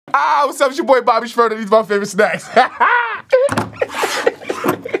Ah, what's up? It's your boy Bobby Shmurda. These are my favorite snacks.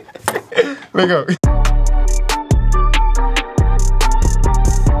 Let go.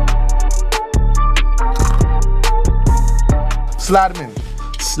 Slide them in.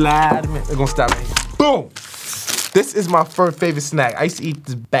 Slide them in. They're gonna stop right here. Boom. This is my first favorite snack. I used to eat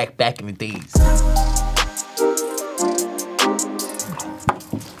this back in the days.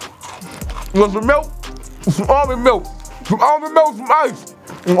 You want some milk? Some almond milk. Some almond milk, some ice.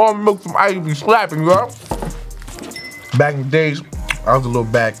 Some almond milk, some ice be slapping, girl. Back in the days, I was a little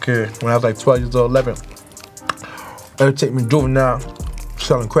bad kid. When I was like 12 years old, 11. They would take me to juvenile,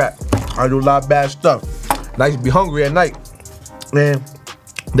 selling crack. I do a lot of bad stuff. And I used to be hungry at night. And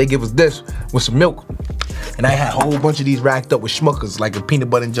they give us this with some milk. And I had a whole bunch of these racked up with Shmuckers, like a peanut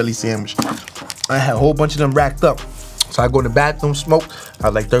butter and jelly sandwich. I had a whole bunch of them racked up. So I go in the bathroom, smoke. I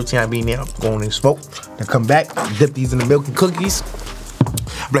was like 13, I be in there, going and smoke. Then come back, dip these in the milk and cookies.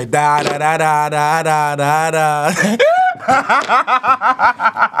 I'm like da da da da da da da da.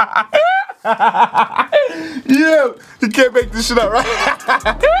 Yeah, you can't make this shit up, right?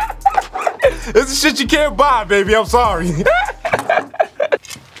 This is shit you can't buy, baby. I'm sorry.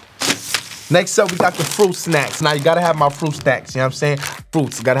 Next up, we got the fruit snacks. Now, you gotta have my fruit snacks, you know what I'm saying?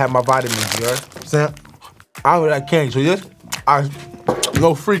 Fruits, gotta have my vitamins, you know what I'm saying? I don't like candy, so this,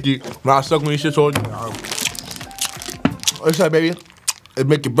 no freaky, when I suck on these shits all the time. What's up, baby? It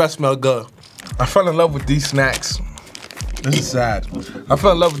make your breath smell good. I fell in love with these snacks. This is sad. I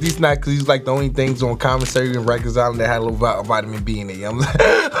fell in love with these snacks because these like the only things on commissary and Rikers Island that had a little vitamin B in it. You know what I'm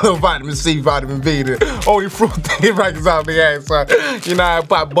saying? A little vitamin C, vitamin B. The only fruit thing in Rikers Island they had. So, you know, I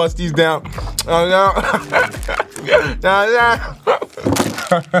pop bust these down. Oh, no. Now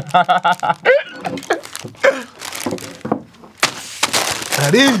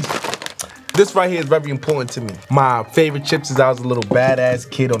this right here is very important to me. My favorite chips is I was a little badass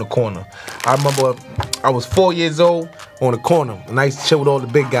kid on the corner. I remember I was 4 years old on the corner, and I used to chill with all the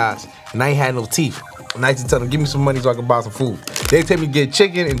big guys, and I ain't had no teeth. And I used to tell them, give me some money so I can buy some food. They'd take me to get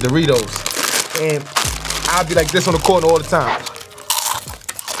chicken and Doritos. And I'd be like this on the corner all the time.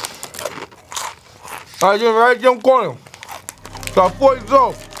 I was right there on the corner. So I was 4 years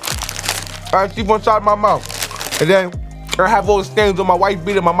old. I had teeth on side of my mouth. And then I have all the stains on my white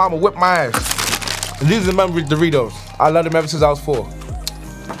beater, my mama whipped my ass. And these are the memories of Doritos. I love them ever since I was 4.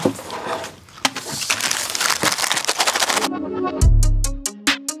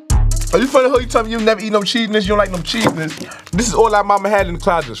 Are you funny how you tell me you never eat no cheese nuts, you don't like no cheese nuts? This is all our mama had in the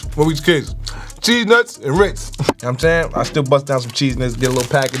closet when we was kids. Cheese nuts and Ritz. You know what I'm saying? I still bust down some cheese nuts, get a little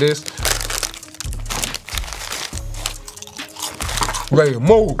pack of this. Ready to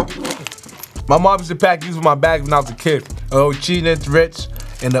move. My mom used to pack these with my bag when I was a kid. Oh, cheese nuts, Ritz,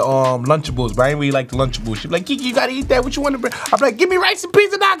 and the Lunchables, but I ain't really like the Lunchables. She'd be like, Kiki, you gotta eat that, what you want to bring? I'm like, give me rice and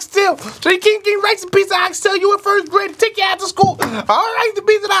peas and oxtail. So you can't give me rice and peas and oxtail, you in first grade, take you out to school. All rice and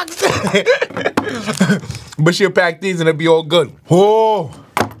peas and oxtail. But she'll pack these and it'll be all good. Oh,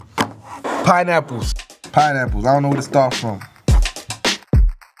 pineapples. Pineapples, I don't know where to start from.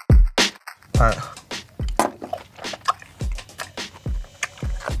 All right.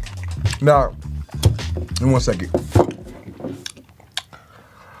 Now, in 1 second.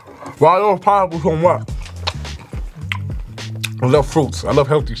 Well, I love pineapples so much. I love fruits. I love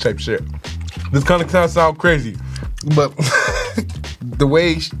healthy type shit. This kind of sound crazy, but the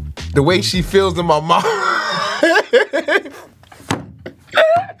way she feels in my mouth,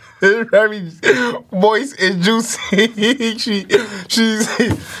 it's very moist and juicy.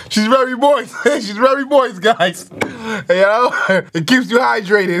 She's very moist. She's very moist, guys. You know, it keeps you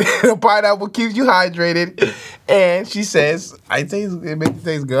hydrated. The pineapple keeps you hydrated, and she says, it makes it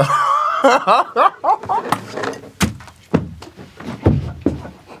taste good."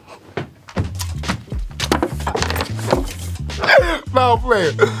 No, I'm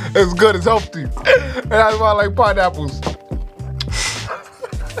playing. It's good, it's healthy. And that's why I like pineapples.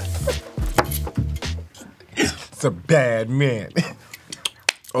 It's a bad man.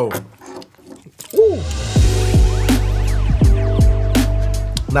 Oh. Ooh.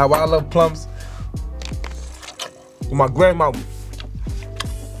 Now, why I love plums? My grandmama,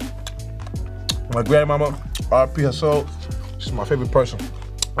 R.I.P. her soul, she's my favorite person.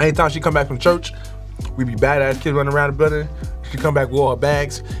 Anytime she come back from church, we be badass kids running around the building. She come back with all her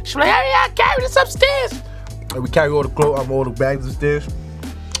bags. She be like, "Hey, I carry this upstairs." And we carry all the clothes, all the bags upstairs.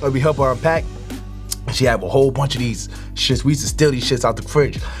 And we help her unpack. And she have a whole bunch of these shits. We used to steal these shits out the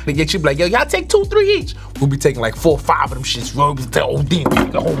fridge. And she'd be like, "Yo, y'all take 2, 3 each." We'll be taking like 4 or 5 of them shits. We'll be the whole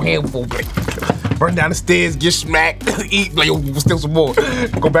damn, the whole handful. run down the stairs, get smacked, eat, like, still some more.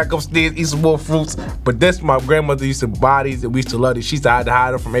 Go back upstairs, eat some more fruits. But this, my grandmother used to buy these, and we used to love it. She used to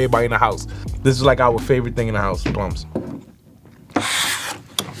hide them from everybody in the house. This is like our favorite thing in the house, plums.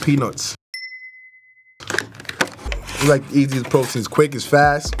 Peanuts. We like the easiest proteins, quick, it's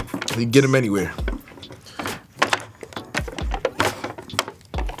fast. You can get them anywhere.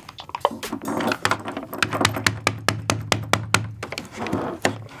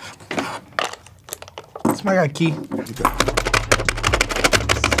 I got a key.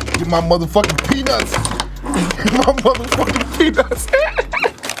 Get my motherfucking peanuts. Get my motherfucking peanuts.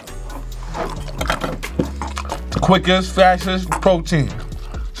 The quickest, fastest protein.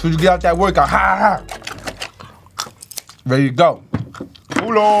 As soon as you get out that workout, ha ha. Ready to go.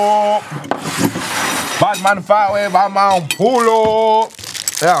 Pull up. Body modified way by my own. Pull up.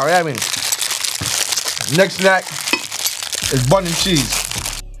 Yeah, I mean. Next snack is bun and cheese.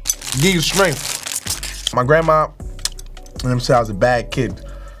 Give you strength. My grandma, let me say I was a bad kid.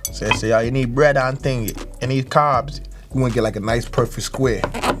 So I said, yo, you need bread on thing, you need carbs. You wanna get like a nice perfect square.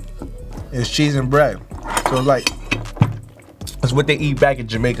 It's cheese and bread. So it's like, it's what they eat back in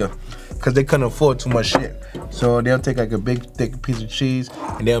Jamaica, cause they couldn't afford too much shit. So they'll take like a big thick piece of cheese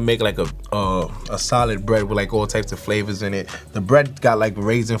and they'll make like a solid bread with like all types of flavors in it. The bread got like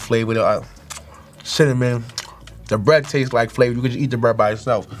raisin flavor, cinnamon. The bread tastes like flavor. You could just eat the bread by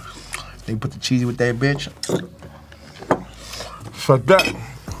itself. Then you put the cheesy with that bitch. So that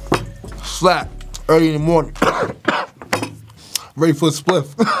slap early in the morning. Ready for a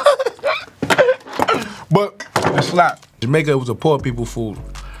spliff. But the slap. Jamaica was a poor people food.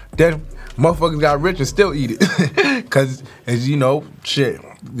 Then motherfuckers got rich and still eat it. Cause as you know, shit,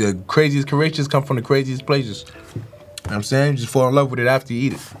 the craziest creations come from the craziest places. You know what I'm saying? You just fall in love with it after you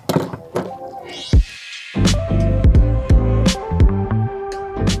eat it.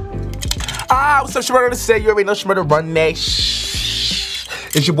 What's up, Shmurda? To say you already know Shmurda run that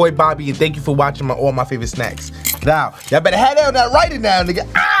It's your boy Bobby, and thank you for watching all my favorite snacks. Now, y'all better head out that writing now, nigga.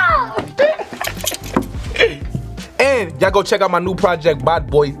 And y'all go check out my new project,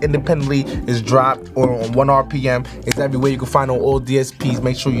 Bodboy, independently. It's dropped on 1 RPM. It's everywhere you can find on all DSPs.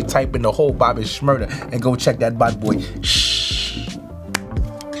 Make sure you type in the whole Bobby Shmurda and go check that Bodboy.